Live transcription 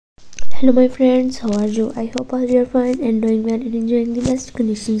Hello my friends, how are you? I hope all you are fine and doing well and enjoying the best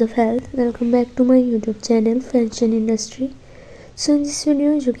conditions of health. Welcome back to my YouTube channel Fashion Industry. So in this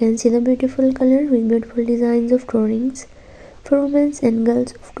video you can see the beautiful color with beautiful designs of drawings for women and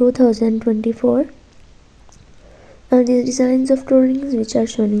girls of 2024. Now these designs of drawings which are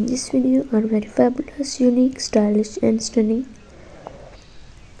shown in this video are very fabulous, unique, stylish and stunning.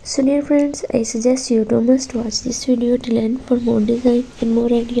 So dear friends, I suggest you to must watch this video till end for more design and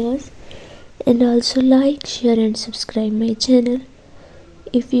more ideas. And also like, share and subscribe my channel.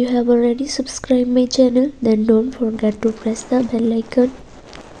 If you have already subscribed my channel, then don't forget to press the bell icon.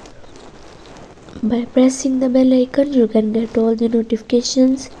 By pressing the bell icon, you can get all the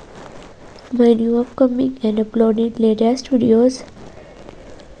notifications, my new upcoming and uploaded latest videos,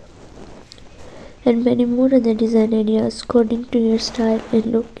 and many more other design ideas according to your style and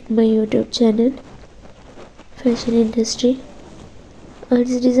look in my YouTube channel, Fashion Industry. All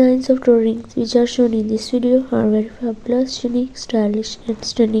these designs of drawings which are shown in this video are very fabulous, unique, stylish and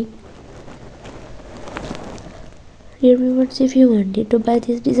stunning. Dear viewers, if you wanted to buy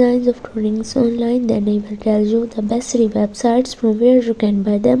these designs of drawings online, then I will tell you the best three websites from where you can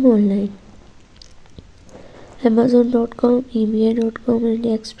buy them online: Amazon.com, eBay.com and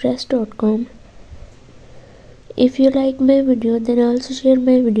AliExpress.com. If you like my video, then also share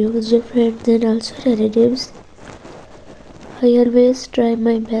my video with your friends and also relatives. I always try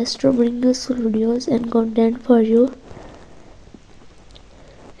my best to bring useful videos and content for you.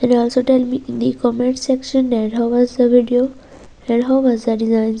 And also tell me in the comment section that how was the video and how was the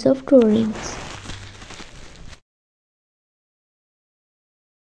designs of drawings.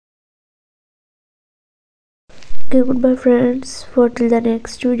 Okay, goodbye friends, for till the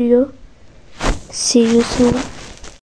next video. See you soon.